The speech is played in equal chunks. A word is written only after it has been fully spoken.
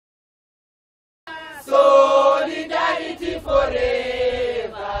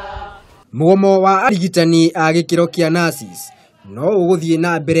Mugomo wa arigitani a gikiro kia nurses no uguthie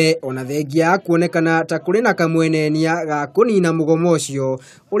na mbere ona thengia kuonekana ta kuri na kamwenenia ga kunina mugomo ucio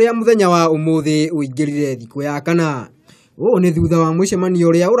uria muthenya wa umuthi uingirire thiku ya kana. Ũũ nĩ thutha wa mucemamnio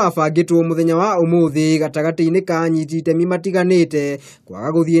uria urabangitwo muthenya wa umuthi gatagati-ini ka anyiti itemi matiganite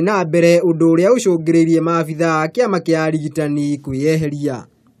kwaga guthie na mbere undu uria ucungiriirie maabitha a kiama kia arigitani kwiyeheria.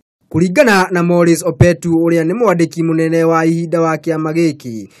 Kuringana na Morris Opetu uria ni mwandiki munene wa ihinda wa kiama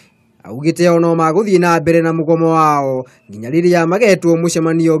giki, augite ono maguthie na mbere na mugomo wao nginya riria magetwo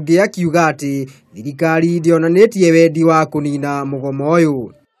mucemamnio ungi akiuga ati thirikari ndionanitie wendi wa kunina mugomo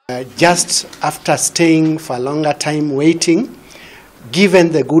uyu. Just after staying for a longer time waiting, given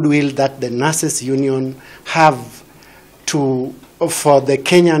the goodwill that the nurses union have for the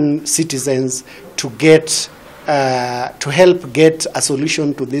Kenyan citizens to get to help get a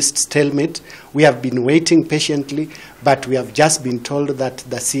solution to this stalemate, we have been waiting patiently, but we have just been told that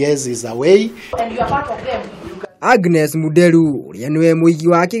the CS is away. And you are part of them. Agnes Muderu uria niwe muigi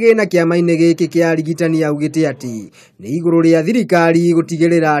wa kigina kiama-ini giki kia arigitani augite ati ni iguru ria thirikari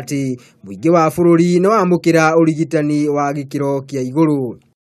gutigirira ati muingi wa bururi no amukira urigitani wa gikiro kia iguru.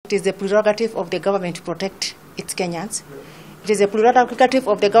 It is the prerogative of the government to protect its Kenyans. It is the prerogative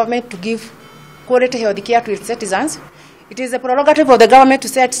of the government to give quality health care to its citizens. It is the prerogative of the government to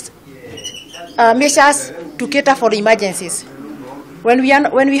set measures to cater for emergencies. When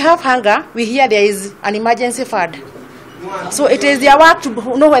we have hunger, we hear there is an emergency fund. So it is their work to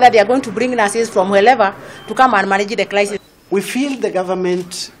know whether they are going to bring nurses from wherever to come and manage the crisis. We feel the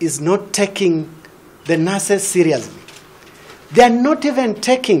government is not taking the nurses seriously. They are not even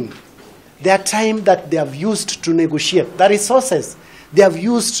taking their time that they have used to negotiate, the resources they have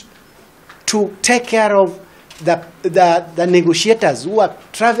used to take care of the negotiators who are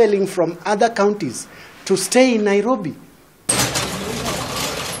traveling from other counties to stay in Nairobi.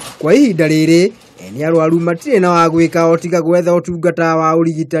 Kwa ihinda riri eni arwaru matire na wa gwika otiga gwetha utungata wa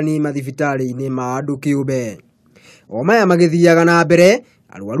urigitani mathibitari-ini ma andu kiumbe. O maya magithiaga na mbere,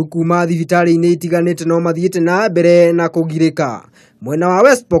 arwaru kuma thibitari-ini itiganite no mathiite na mbere na kugirika. Mwena wa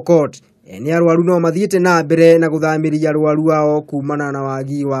West Pokot eni arwaru no mathiite na mbere na guthamiria arwaru ao kumana na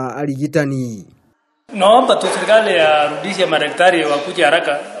wagi wa arigitani. Naomba tu serikali arudishe madaktari wakuje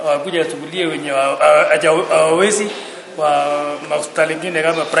haraka, wakuje asugulie wenye hawawezi wa hospitali nyingine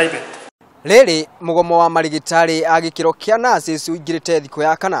kama private. Riri mugomo wa marigitari a gikiro kia nurses uingirite thiku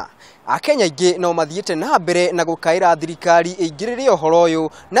ya kana. Akenya ingi no mathiite na mbere na gukaira thirikari ingirire uhoro uyu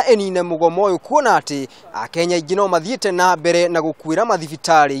na enine mugomo uyu kuona ati Akenya ingi no mathiite na mbere na gukuira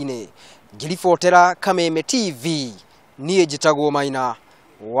mathibitari-ini. Ngiribotera Kameme TV, nie njitagwo Maina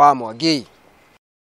wa Mwangi.